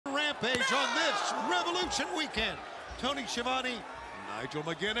Rampage on this Revolution weekend. Tony Schiavone, Nigel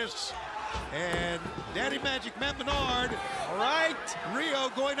McGuinness, and Daddy Magic Matt Menard. All right.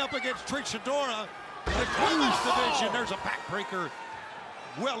 Riho going up against Trish Adora. In the women's division, there's a backbreaker.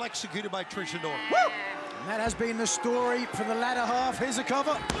 Well executed by Trish Adora. Woo! And that has been the story for the latter half. Here's a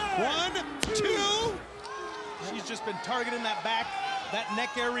cover. 1, 2. She's just been targeting that back, that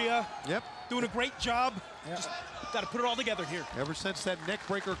neck area. Yep. Doing a great job. Yep. Just got to put it all together here. Ever since that neck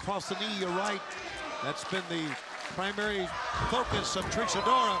breaker across the knee, you're right. That's been the primary focus of Trish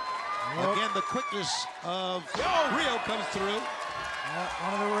Adora. Yep. Again, the quickness of Riho comes through.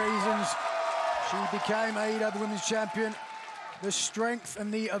 One of the reasons she became AEW Women's Champion, the strength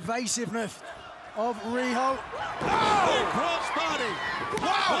and the evasiveness of Riho. Oh! Crossbody.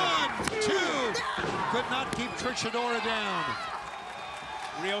 Wow. 1, 2. Could not keep Trish Adora down.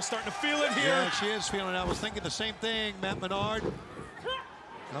 Riho starting to feel it here. Yeah, she is feeling it. I was thinking the same thing, Matt Menard.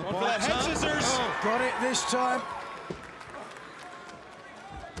 Going for that head scissors. Oh. Got it this time.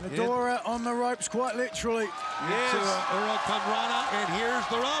 Adora on the ropes, quite literally. Yes. Hurricane Rana, and here's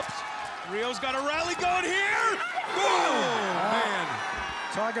the ropes. Riho's got a rally going here. Oh, man.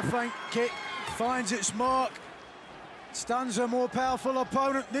 Tiger feint kick finds its mark. Stuns a more powerful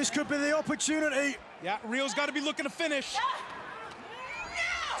opponent. This could be the opportunity. Yeah, Riho's got to be looking to finish.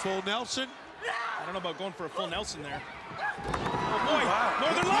 Full Nelson. I don't know about going for a full Nelson there. Oh boy, wow.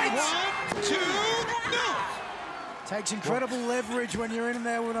 Northern Lights. 1, 2, no. Takes incredible leverage when you're in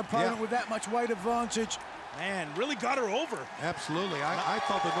there with an opponent with that much weight advantage. Man, really got her over. Absolutely. I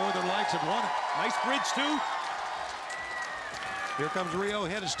thought the Northern Lights had won it. Nice bridge, too. Here comes Riho,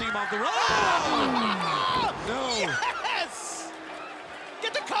 head of steam off the rope. Oh! No. Yes!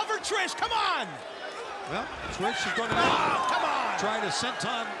 Get the cover, Trish. Come on. Well, Trish is going to come on. Try to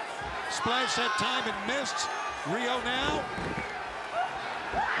senton splash that time and missed. Riho now.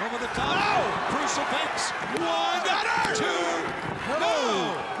 Over the top. Oh! Crucifix. 1, 2.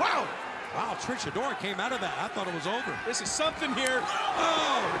 No. Wow. Wow, Trish Adora came out of that. I thought it was over. This is something here.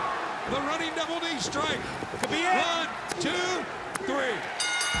 Oh, the running double knee strike. Could be it. 1, 2, 3.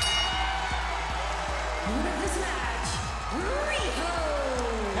 Winner of this match, Riho.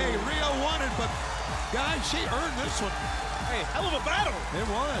 Hey, Riho won it, but guys, she earned this one. Hey, hell of a battle. It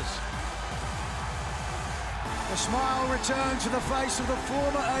was. The smile returned to the face of the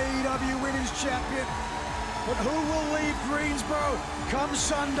former AEW Women's Champion. But who will leave Greensboro come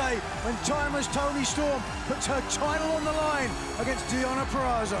Sunday when timeless Toni Storm puts her title on the line against Deonna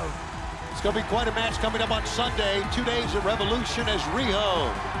Purrazzo? It's going to be quite a match coming up on Sunday. 2 days of Revolution as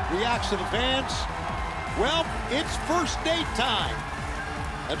Riho reacts to the fans. Well, it's first date time.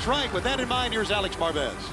 That's right. With that in mind, here's Alex Marvez.